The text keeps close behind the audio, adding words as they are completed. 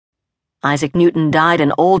Isaac Newton died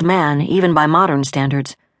an old man even by modern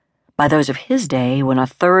standards. By those of his day, when a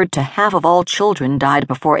third to half of all children died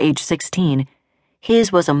before age 16,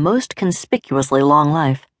 his was a most conspicuously long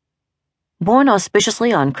life. Born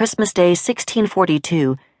auspiciously on Christmas Day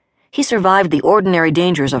 1642, he survived the ordinary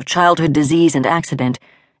dangers of childhood disease and accident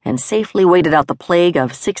and safely waited out the plague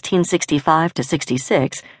of 1665 to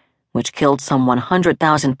 66, which killed some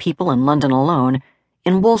 100,000 people in London alone,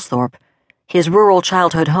 in Woolsthorpe, his rural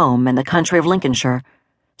childhood home in the country of Lincolnshire,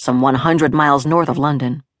 some 100 miles north of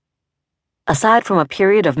London. Aside from a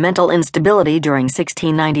period of mental instability during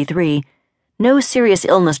 1693, no serious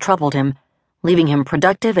illness troubled him, leaving him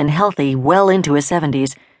productive and healthy well into his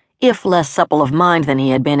 70s, if less supple of mind than he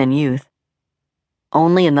had been in youth.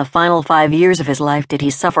 Only in the final 5 years of his life did he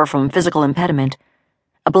suffer from physical impediment,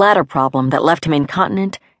 a bladder problem that left him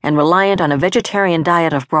incontinent and reliant on a vegetarian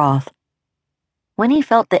diet of broth. When he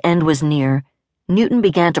felt the end was near, Newton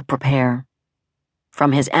began to prepare.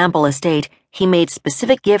 From his ample estate, he made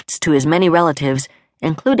specific gifts to his many relatives,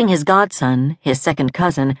 including his godson, his second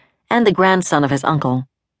cousin, and the grandson of his uncle.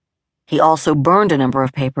 He also burned a number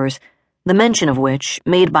of papers, the mention of which,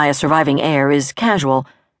 made by a surviving heir, is casual,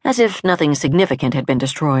 as if nothing significant had been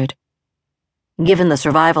destroyed. Given the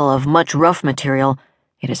survival of much rough material,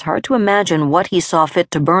 it is hard to imagine what he saw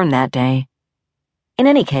fit to burn that day. In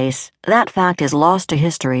any case, that fact is lost to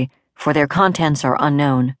history, for their contents are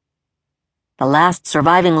unknown. The last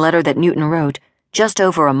surviving letter that Newton wrote, just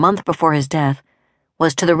over a month before his death,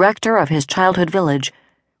 was to the rector of his childhood village,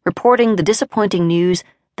 reporting the disappointing news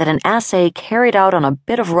that an assay carried out on a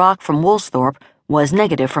bit of rock from Woolsthorpe was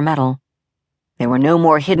negative for metal. There were no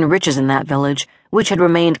more hidden riches in that village, which had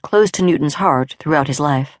remained close to Newton's heart throughout his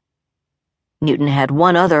life. Newton had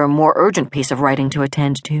one other, more urgent piece of writing to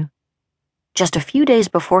attend to. Just a few days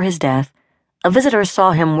before his death, a visitor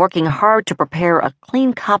saw him working hard to prepare a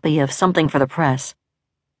clean copy of something for the press.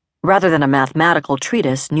 Rather than a mathematical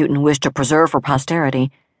treatise Newton wished to preserve for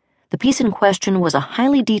posterity, the piece in question was a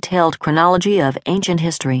highly detailed chronology of ancient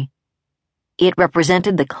history. It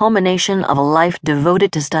represented the culmination of a life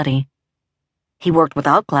devoted to study. He worked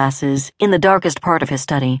without glasses in the darkest part of his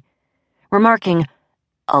study. Remarking,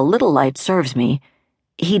 "A little light serves me,"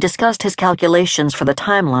 he discussed his calculations for the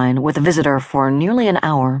timeline with the visitor for nearly an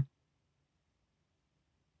hour.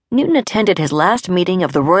 Newton attended his last meeting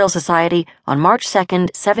of the Royal Society on March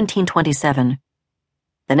 2, 1727.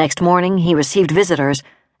 The next morning he received visitors,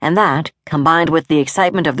 and that, combined with the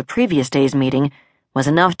excitement of the previous day's meeting, was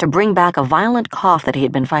enough to bring back a violent cough that he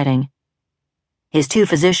had been fighting. His 2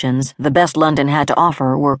 physicians, the best London had to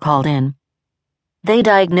offer, were called in. They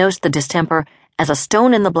diagnosed the distemper as a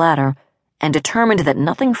stone in the bladder and determined that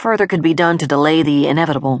nothing further could be done to delay the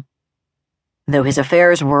inevitable. Though his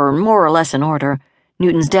affairs were more or less in order,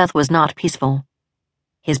 Newton's death was not peaceful.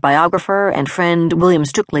 His biographer and friend William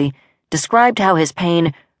Stukeley described how his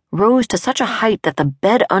pain rose to such a height that the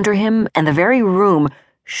bed under him and the very room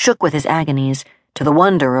shook with his agonies, to the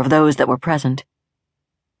wonder of those that were present.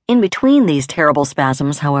 In between these terrible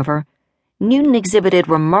spasms, however, Newton exhibited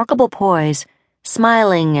remarkable poise,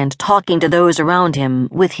 smiling and talking to those around him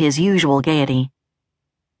with his usual gaiety.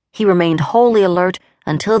 He remained wholly alert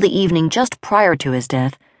until the evening just prior to his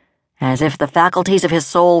death, as if the faculties of his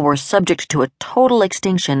soul were subject to a total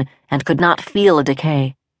extinction and could not feel a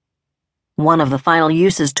decay. One of the final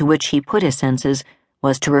uses to which he put his senses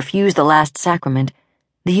was to refuse the last sacrament,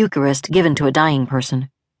 the Eucharist given to a dying person.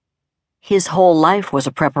 His whole life was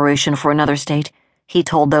a preparation for another state, he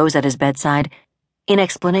told those at his bedside, in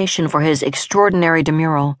explanation for his extraordinary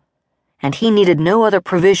demurral, and he needed no other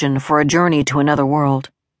provision for a journey to another world.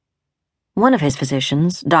 One of his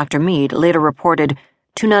physicians, Dr. Mead, later reported,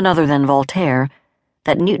 to none other than Voltaire,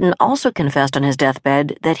 that Newton also confessed on his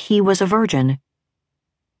deathbed that he was a virgin.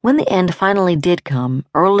 When the end finally did come,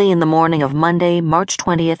 early in the morning of Monday, March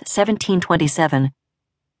 20th, 1727,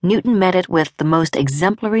 Newton met it with the most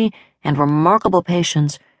exemplary and remarkable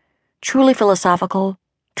patience, truly philosophical,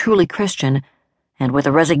 truly Christian, and with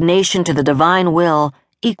a resignation to the divine will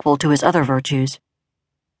equal to his other virtues.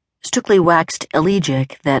 Stukeley waxed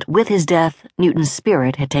elegiac that with his death Newton's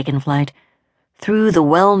spirit had taken flight, through the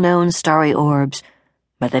well-known starry orbs,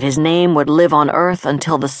 but that his name would live on Earth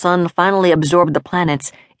until the sun finally absorbed the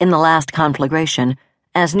planets in the last conflagration,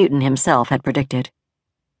 as Newton himself had predicted.